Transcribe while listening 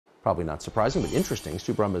Probably not surprising, but interesting.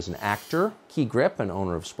 Stu Brumbaugh is an actor, key grip, and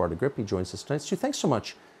owner of Sparta Grip. He joins us tonight. Stu, thanks so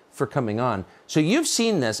much for coming on. So you've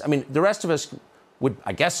seen this. I mean, the rest of us would,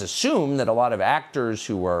 I guess, assume that a lot of actors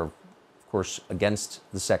who are, of course, against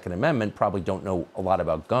the Second Amendment probably don't know a lot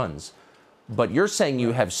about guns. But you're saying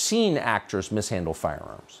you have seen actors mishandle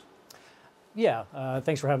firearms. Yeah,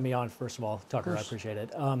 thanks for having me on, first of all, Tucker. I appreciate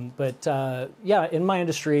it. Yeah, in my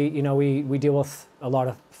industry, you know, we deal with a lot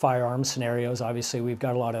of firearms scenarios. Obviously, we've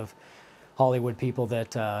got a lot of Hollywood people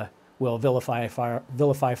that will vilify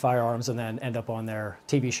firearms and then end up on their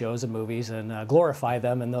TV shows and movies and glorify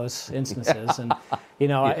them in those instances. And, you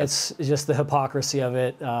know, it's just the hypocrisy of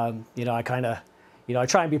it. You know, I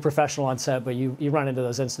try and be professional on set, but you run into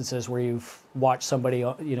those instances where you've watched somebody,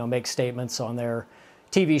 you know, make statements on their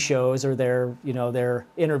TV shows or their, you know, their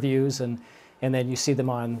interviews, and then you see them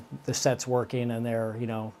on the sets working, and they're, you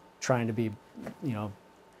know, trying to be, you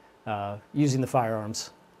know, using the firearms.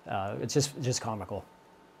 It's just comical.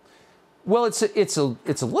 Well, it's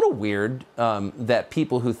a little weird that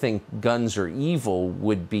people who think guns are evil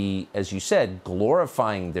would be, as you said,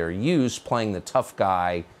 glorifying their use, playing the tough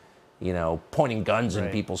guy, you know, pointing guns in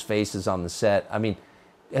people's faces on the set. I mean,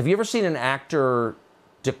 have you ever seen an actor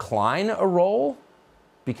decline a role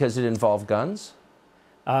because it involved guns?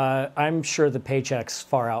 I'm sure the paychecks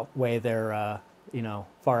far outweigh their, you know,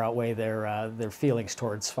 their feelings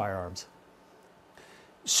towards firearms.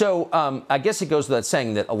 So I guess it goes without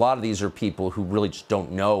saying that a lot of these are people who really just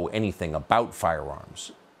don't know anything about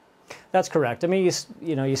firearms. That's correct. I mean,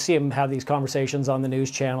 you see them have these conversations on the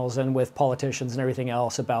news channels and with politicians and everything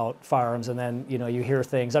else about firearms, and then, you know, you hear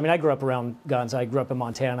things. I mean, I grew up around guns. I grew up in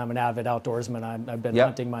Montana. I'm an avid outdoorsman. I've been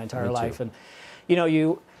hunting my entire life, and you know,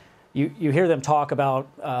 you hear them talk about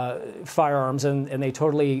firearms, and they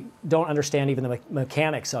totally don't understand even the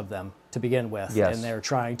mechanics of them to begin with. Yes. And they're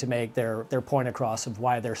trying to make their point across of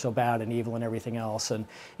why they're so bad and evil and everything else. And,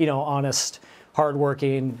 you know, honest,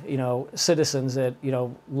 hardworking, you know, citizens that, you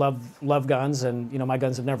know, love guns, and, you know, my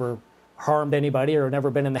guns have never harmed anybody or never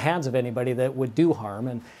been in the hands of anybody that would do harm.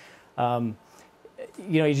 And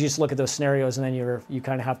you know, you just look at those scenarios, and then you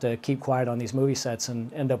kind of have to keep quiet on these movie sets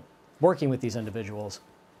and end up working with these individuals.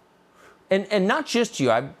 And not just you.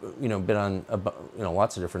 I've, you know, been on, you know,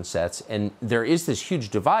 lots of different sets, and there is this huge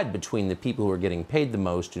divide between the people who are getting paid the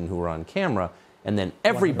most and who are on camera, and then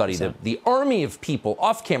everybody, the army of people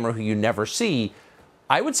off camera who you never see.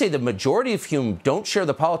 I would say the majority of whom don't share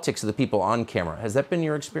the politics of the people on camera. Has that been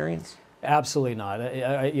your experience? Absolutely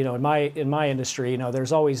not. You know, in my industry, you know,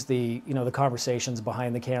 there's always the conversations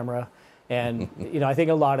behind the camera, and you know, I think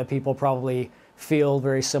a lot of people probably feel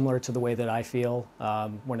very similar to the way that I feel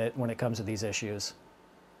when it comes to these issues.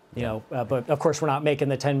 You know, but of course we're not making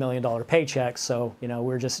the $10 million paychecks, so you know,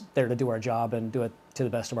 we're just there to do our job and do it to the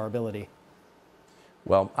best of our ability.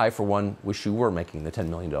 Well, I for one wish you were making the $10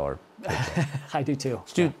 million paycheck. I do too.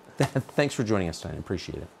 Stu, thanks for joining us tonight. I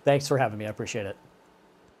appreciate it. Thanks for having me. I appreciate it.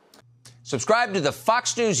 Subscribe to the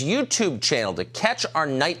Fox News YouTube channel to catch our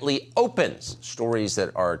nightly opens, stories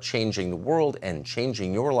that are changing the world and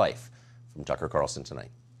changing your life. From Tucker Carlson Tonight.